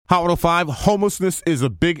Hot 105, homelessness is a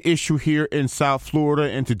big issue here in South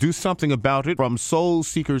Florida, and to do something about it, from Soul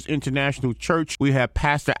Seekers International Church, we have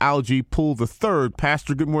Pastor Algie Poole III.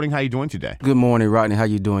 Pastor, good morning. How are you doing today? Good morning, Rodney. How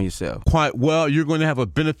you doing yourself? Quite well. You're going to have a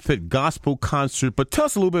benefit gospel concert, but tell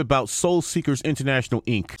us a little bit about Soul Seekers International,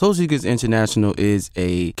 Inc. Soul Seekers International is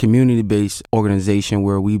a community-based organization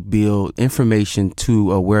where we build information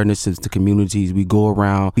to awareness of the communities. We go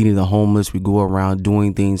around feeding the homeless. We go around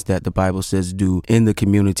doing things that the Bible says do in the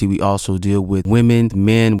community. We also deal with women,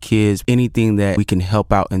 men, kids, anything that we can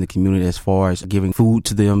help out in the community as far as giving food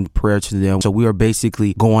to them, prayer to them. So we are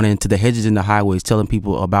basically going into the hedges and the highways, telling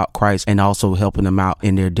people about Christ and also helping them out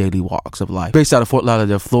in their daily walks of life. Based out of Fort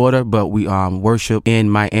Lauderdale, Florida, but we worship in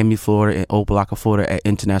Miami, Florida, and Opelika, Florida at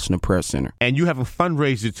International Prayer Center. And you have a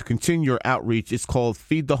fundraiser to continue your outreach. It's called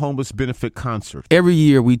Feed the Homeless Benefit Concert. Every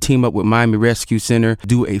year we team up with Miami Rescue Center,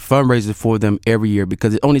 do a fundraiser for them every year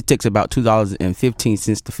because it only takes about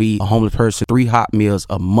 $2.15 to feed a homeless person 3 hot meals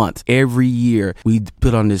a month. Every year we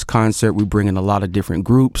put on this concert. We bring in a lot of different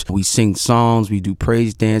groups. We sing songs, we do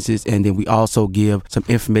praise dances, and then we also give some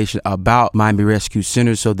information about Miami Rescue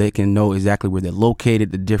Center so they can know exactly where they're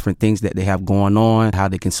located, the different things that they have going on, how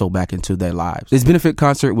they can sow back into their lives. This benefit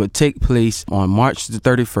concert will take place on March the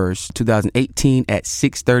 31st, 2018 at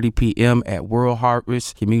 6:30 p.m. at World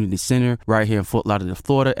Harvest Community Center right here in Fort Lauderdale,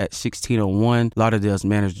 Florida at 1601 Lauderdale's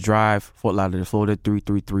Manors Drive, Fort Lauderdale, Florida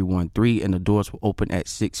 33313, and the doors will open at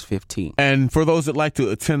 6:15. And for those that like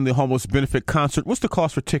to attend the homeless benefit concert, what's the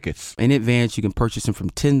cost for tickets? In advance, you can purchase them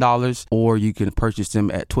from $10 or you can purchase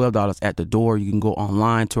them at $12 at the door. You can go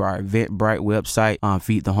online to our Eventbrite website,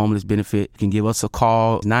 Feed the Homeless Benefit. You can give us a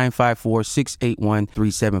call,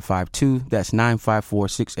 954-681-3752. That's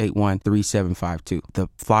 954-681-3752. The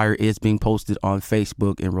flyer is being posted on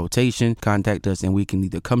Facebook in rotation. Contact us and we can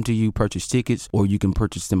either come to you, purchase tickets, or you can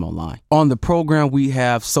purchase them online. On the program, we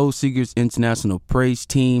have Soul Seekers International Praise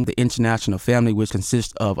Team, the international family, which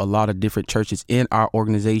consists of a lot of different churches in our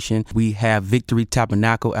organization. We have Victory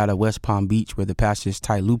Tabernacle out of West Palm Beach, where the pastor is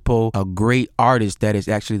Ty Lupo, a great artist that is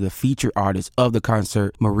actually the featured artist of the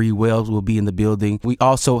concert. Marie Wells will be in the building. We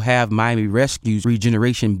also have Miami Rescue's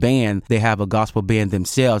Regeneration Band. They have a gospel band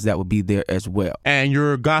themselves that will be there as well. And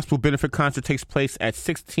your gospel benefit concert takes place at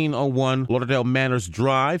 1601 Lauderdale Manors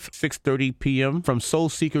Drive, 6:30 p.m. From Soul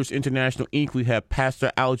Seekers International, Inc., we have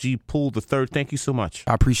Pastor Algie Poole III. Thank you so much.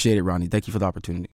 I appreciate it, Ronnie. Thank you for the opportunity.